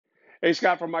Hey,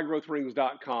 Scott from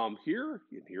MyGrowthRings.com here.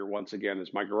 And here once again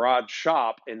is my garage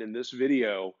shop. And in this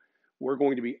video, we're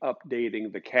going to be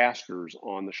updating the casters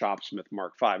on the Shopsmith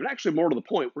Mark V. And actually, more to the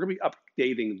point, we're going to be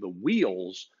updating the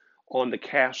wheels on the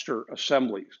caster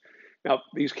assemblies. Now,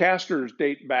 these casters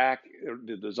date back,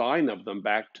 the design of them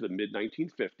back to the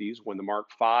mid-1950s when the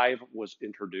Mark V was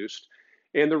introduced.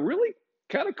 And they're really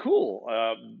kind of cool.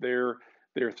 There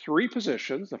are three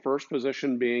positions, the first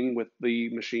position being with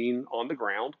the machine on the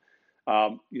ground.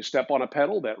 You step on a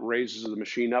pedal, that raises the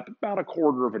machine up about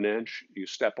 1/4 of an inch. You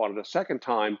step on it a second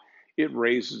time, it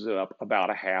raises it up about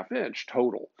 1/2 inch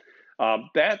total.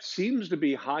 That seems to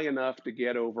be high enough to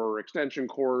get over extension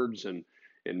cords and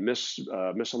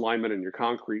misalignment in your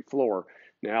concrete floor.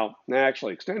 Now,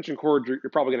 actually, extension cords, you're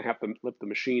probably going to have to lift the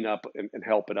machine up and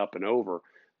help it up and over,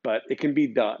 but it can be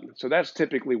done. So that's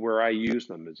typically where I use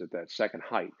them, is at that second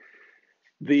height.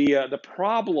 The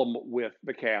problem with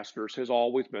the casters has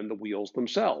always been the wheels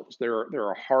themselves. They're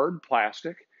a hard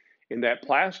plastic, and that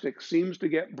plastic seems to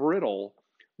get brittle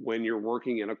when you're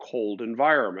working in a cold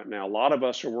environment. Now, a lot of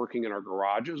us are working in our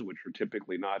garages, which are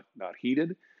typically not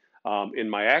heated. In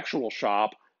my actual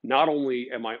shop, not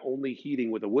only am I only heating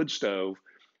with a wood stove,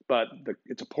 but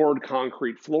it's a poured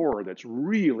concrete floor that's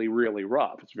really, really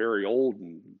rough. It's very old,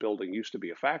 and the building used to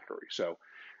be a factory. So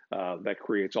that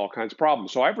creates all kinds of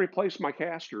problems. So I've replaced my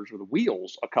casters or the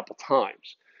wheels a couple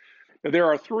times. Now, there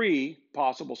are three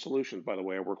possible solutions, by the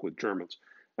way. I work with Germans.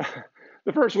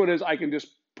 The first one is I can just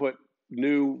put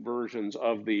new versions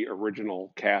of the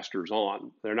original casters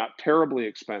on. They're not terribly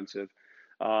expensive,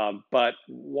 but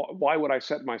why would I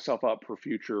set myself up for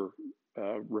future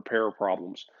repair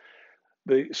problems?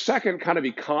 The second kind of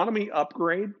economy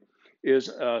upgrade is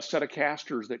a set of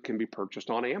casters that can be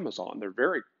purchased on Amazon. They're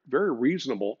very, very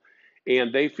reasonable,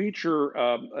 and they feature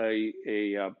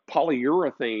a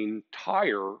polyurethane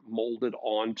tire molded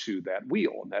onto that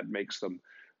wheel, and that makes them a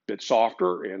bit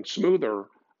softer and smoother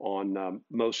on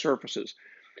most surfaces.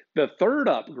 The third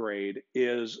upgrade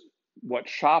is what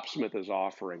Shopsmith is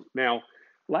offering. Now,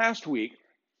 last week,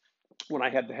 when I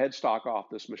had the headstock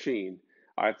off this machine,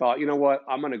 I thought, you know what,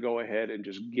 I'm going to go ahead and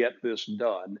just get this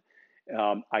done.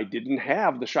 I didn't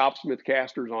have the Shopsmith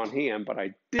casters on hand, but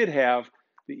I did have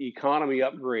the economy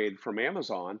upgrade from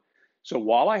Amazon. So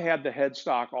while I had the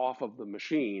headstock off of the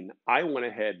machine, I went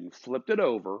ahead and flipped it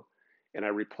over, and I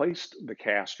replaced the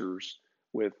casters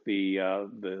with the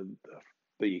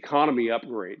economy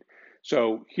upgrade.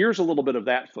 So here's a little bit of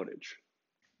that footage.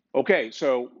 Okay,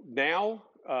 so now,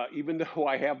 even though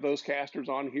I have those casters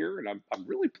on here, and I'm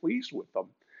really pleased with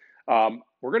them,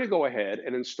 we're going to go ahead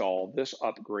and install this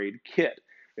upgrade kit.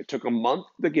 It took a month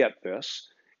to get this,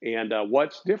 and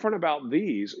what's different about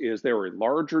these is they're a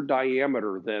larger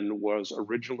diameter than was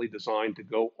originally designed to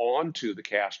go onto the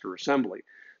caster assembly.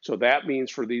 So that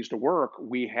means for these to work,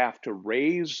 we have to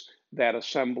raise that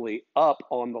assembly up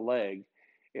on the leg.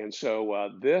 And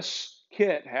so this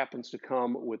kit happens to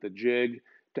come with a jig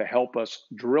to help us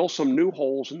drill some new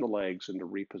holes in the legs and to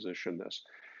reposition this.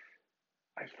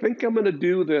 I think I'm going to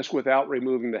do this without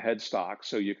removing the headstock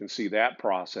so you can see that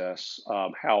process,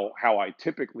 how I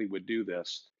typically would do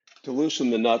this. To loosen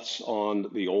the nuts on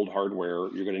the old hardware,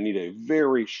 you're going to need a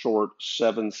very short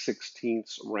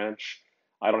 7/16 wrench.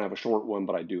 I don't have a short one,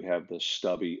 but I do have this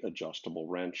stubby adjustable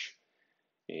wrench.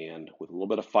 And with a little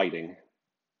bit of fighting,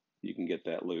 you can get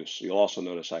that loose. You'll also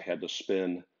notice I had to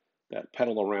spin that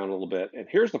pedal around a little bit. And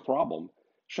here's the problem.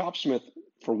 Shopsmith,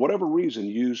 for whatever reason,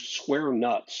 used square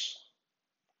nuts.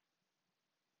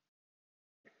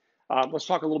 Let's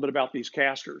talk a little bit about these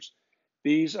casters.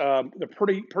 These, they're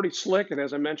pretty slick, and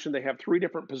as I mentioned, they have three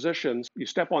different positions. You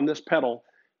step on this pedal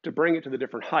to bring it to the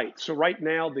different heights. So right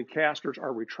now, the casters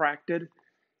are retracted.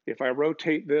 If I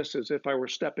rotate this as if I were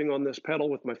stepping on this pedal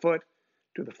with my foot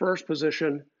to the first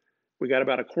position, we got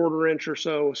about 1/4 inch or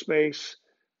so space.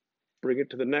 Bring it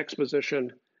to the next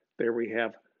position. There we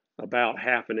have about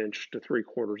 1/2 inch to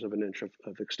 3/4 of an inch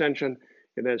of extension.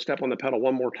 And then step on the pedal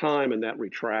one more time, and that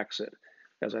retracts it,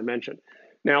 as I mentioned.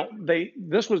 Now,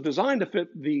 this was designed to fit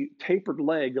the tapered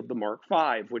leg of the Mark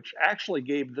V, which actually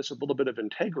gave this a little bit of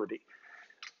integrity.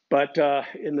 But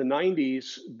in the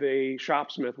 90s,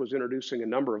 Shopsmith was introducing a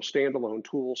number of standalone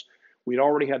tools. We'd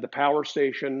already had the power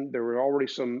station. There were already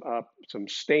some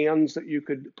stands that you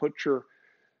could put your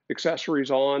accessories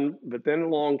on. But then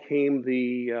along came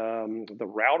the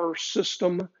router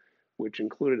system, which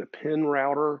included a pin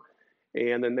router,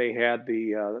 and then they had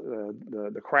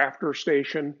the crafter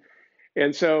station.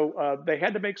 And so they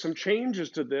had to make some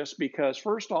changes to this because,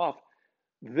 first off,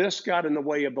 this got in the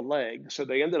way of the leg. So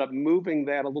they ended up moving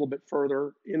that a little bit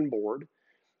further inboard.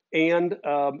 And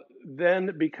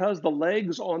then because the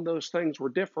legs on those things were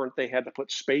different, they had to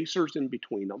put spacers in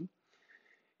between them.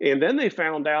 And then they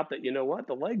found out that, you know what,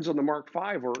 the legs on the Mark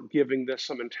V were giving this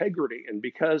some integrity. And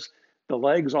because the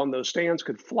legs on those stands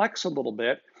could flex a little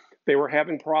bit, they were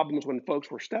having problems when folks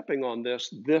were stepping on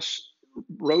this. This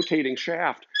rotating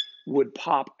shaft would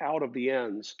pop out of the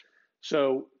ends.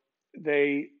 So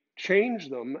they changed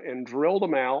them and drilled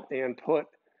them out and put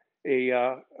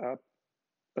a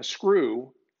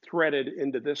screw threaded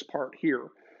into this part here.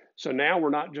 So now we're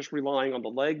not just relying on the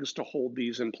legs to hold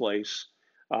these in place.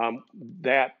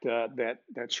 That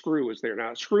screw is there.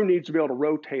 Now, a screw needs to be able to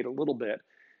rotate a little bit.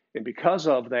 And because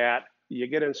of that, you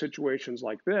get in situations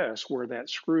like this where that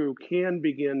screw can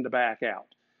begin to back out.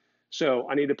 So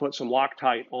I need to put some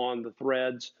Loctite on the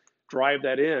threads, drive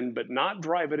that in, but not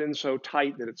drive it in so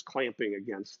tight that it's clamping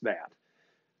against that.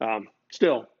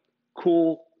 Still,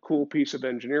 cool piece of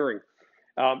engineering.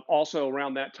 Also,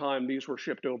 around that time, these were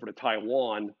shipped over to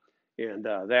Taiwan, and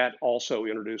that also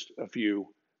introduced a few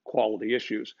quality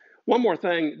issues. One more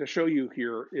thing to show you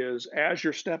here is as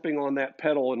you're stepping on that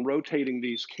pedal and rotating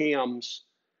these cams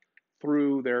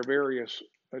through their various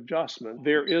adjustments,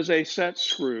 there is a set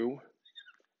screw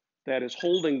that is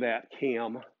holding that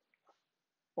cam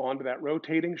onto that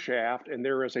rotating shaft, and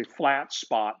there is a flat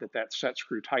spot that set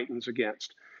screw tightens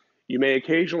against. You may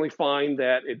occasionally find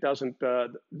that it doesn't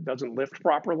lift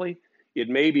properly. It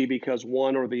may be because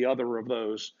one or the other of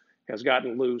those has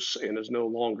gotten loose and is no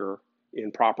longer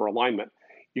in proper alignment.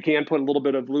 You can put a little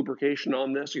bit of lubrication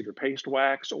on this, either paste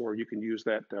wax, or you can use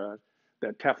that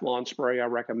Teflon spray I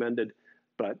recommended,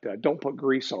 but don't put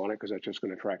grease on it because that's just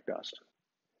going to attract dust.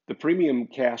 The premium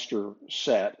caster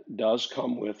set does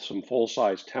come with some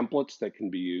full-size templates that can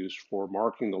be used for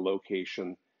marking the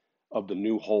location of the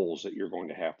new holes that you're going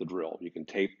to have to drill. You can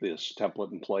tape this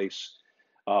template in place.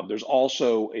 There's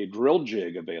also a drill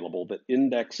jig available that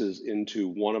indexes into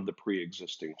one of the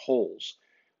pre-existing holes.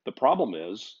 The problem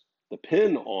is the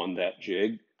pin on that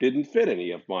jig didn't fit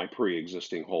any of my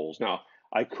pre-existing holes. Now,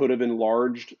 I could have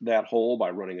enlarged that hole by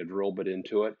running a drill bit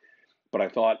into it, but I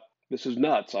thought, this is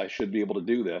nuts, I should be able to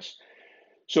do this.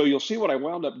 So you'll see what I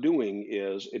wound up doing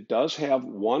is it does have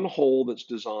one hole that's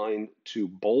designed to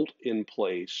bolt in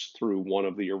place through one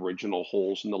of the original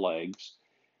holes in the legs.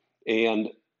 And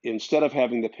instead of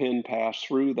having the pin pass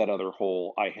through that other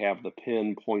hole, I have the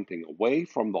pin pointing away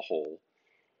from the hole.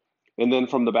 And then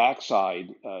from the back side,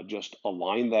 just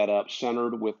align that up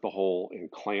centered with the hole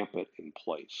and clamp it in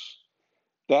place.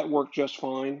 That worked just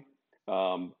fine,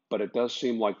 but it does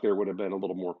seem like there would have been a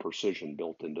little more precision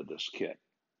built into this kit.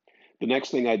 The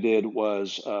next thing I did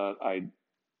was I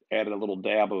added a little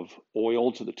dab of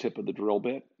oil to the tip of the drill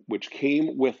bit, which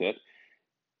came with it.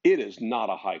 It is not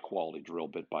a high quality drill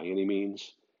bit by any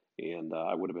means, and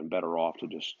I would have been better off to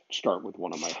just start with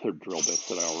one of my other drill bits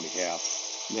that I already have.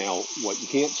 Now, what you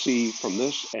can't see from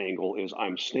this angle is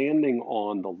I'm standing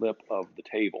on the lip of the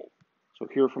table. So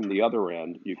here from the other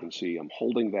end, you can see I'm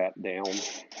holding that down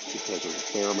because there's a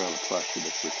fair amount of pressure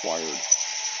that's required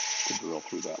to drill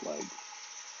through that leg.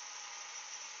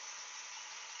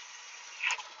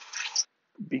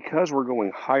 Because we're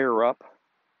going higher up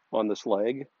on this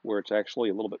leg, where it's actually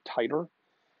a little bit tighter,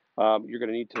 you're going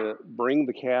to need to bring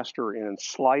the caster in and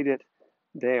slide it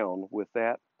down with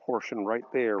that portion right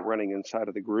there running inside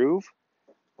of the groove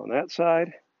on that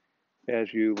side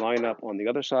as you line up on the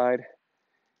other side.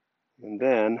 And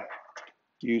then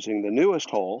using the newest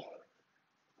hole,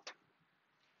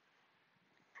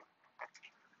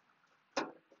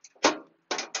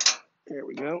 there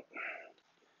we go.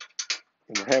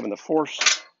 And we're having to force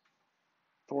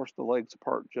the legs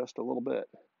apart just a little bit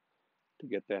to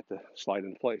get that to slide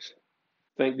into place.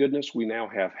 Thank goodness we now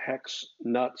have hex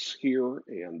nuts here,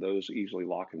 and those easily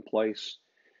lock in place.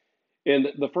 And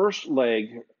the first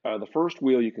leg, the first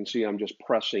wheel, you can see I'm just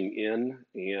pressing in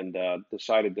and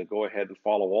decided to go ahead and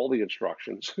follow all the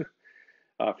instructions.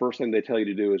 First thing they tell you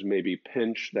to do is maybe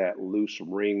pinch that loose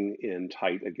ring in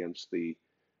tight against the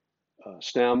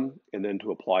stem, and then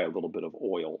to apply a little bit of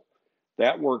oil.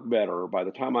 That worked better. By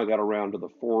the time I got around to the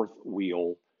fourth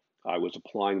wheel, I was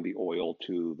applying the oil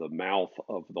to the mouth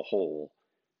of the hole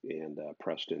and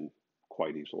pressed in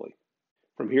quite easily.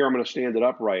 From here, I'm going to stand it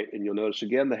upright, and you'll notice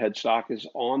again the headstock is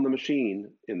on the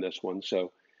machine in this one,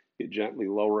 so you gently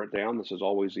lower it down. This is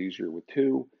always easier with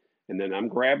two. And then I'm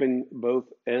grabbing both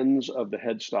ends of the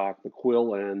headstock, the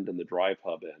quill end and the drive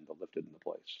hub end, to lift it into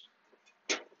place.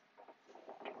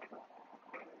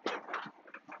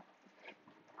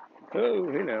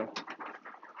 Oh, hey now.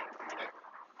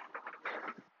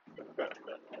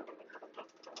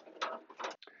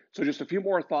 So just a few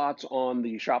more thoughts on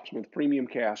the Shopsmith premium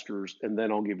casters, and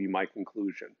then I'll give you my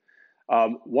conclusion.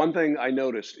 One thing I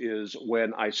noticed is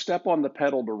when I step on the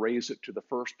pedal to raise it to the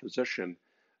first position,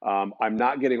 I'm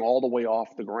not getting all the way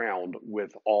off the ground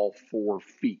with all 4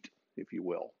 feet, if you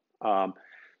will.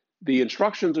 The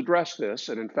instructions address this,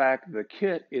 and in fact, the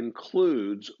kit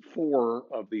includes 4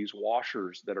 of these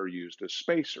washers that are used as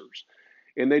spacers.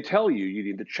 And they tell you you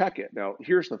need to check it. Now,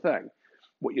 here's the thing.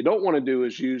 What you don't want to do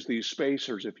is use these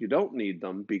spacers if you don't need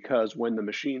them, because when the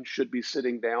machine should be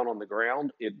sitting down on the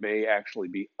ground, it may actually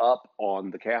be up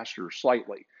on the caster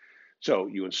slightly. So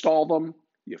you install them,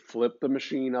 you flip the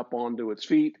machine up onto its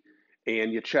feet,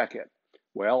 and you check it.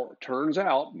 Well, it turns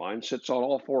out mine sits on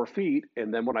all 4 feet,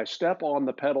 and then when I step on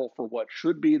the pedal for what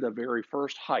should be the very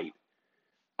first height,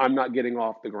 I'm not getting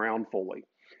off the ground fully.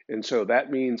 And so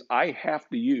that means I have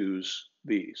to use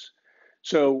these.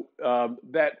 So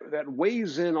that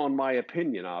weighs in on my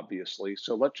opinion, obviously.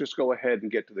 So let's just go ahead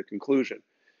and get to the conclusion.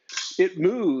 It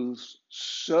moves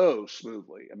so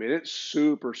smoothly. I mean, it's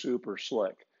super, super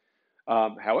slick.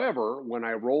 However, when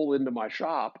I roll into my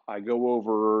shop, I go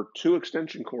over 2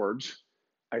 extension cords.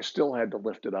 I still had to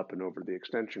lift it up and over the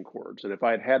extension cords. And if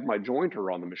I had had my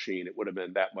jointer on the machine, it would have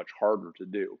been that much harder to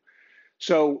do.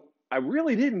 So I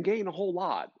really didn't gain a whole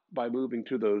lot by moving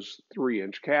to those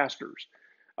 3-inch casters.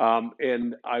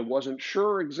 And I wasn't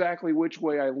sure exactly which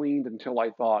way I leaned until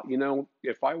I thought, you know,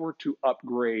 if I were to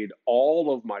upgrade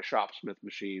all of my Shopsmith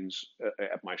machines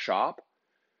at my shop,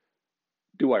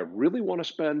 do I really want to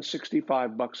spend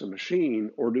 65 bucks a machine,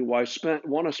 or do I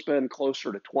want to spend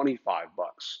closer to 25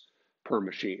 bucks per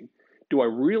machine? Do I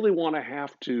really want to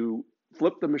have to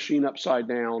flip the machine upside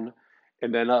down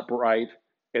and then upright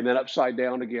and then upside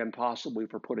down again, possibly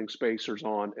for putting spacers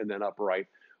on and then upright?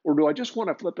 Or do I just want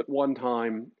to flip it one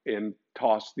time and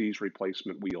toss these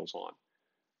replacement wheels on?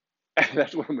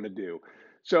 That's what I'm going to do.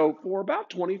 So for about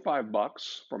 25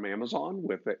 bucks from Amazon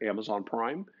with the Amazon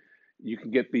Prime, you can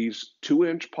get these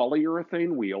 2-inch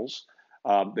polyurethane wheels.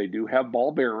 They do have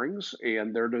ball bearings,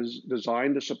 and they're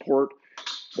designed to support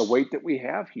the weight that we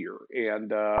have here.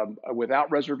 And without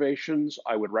reservations,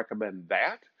 I would recommend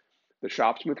that. The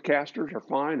Shopsmith casters are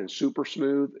fine and super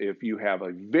smooth. If you have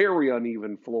a very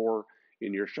uneven floor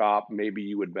in your shop, maybe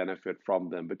you would benefit from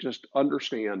them. But just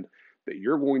understand that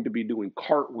you're going to be doing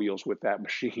cartwheels with that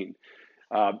machine.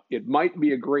 It might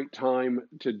be a great time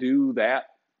to do that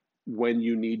when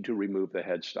you need to remove the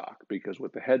headstock, because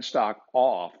with the headstock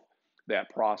off, that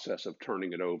process of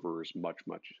turning it over is much,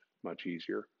 much, much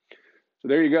easier. So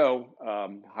there you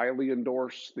go. Highly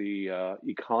endorse the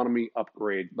economy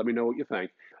upgrade. Let me know what you think.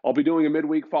 I'll be doing a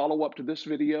midweek follow-up to this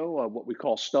video, what we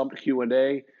call Stumped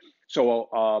Q&A. So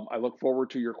I look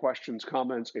forward to your questions,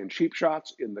 comments, and cheap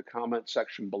shots in the comment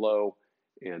section below,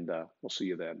 and we'll see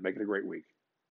you then. Make it a great week.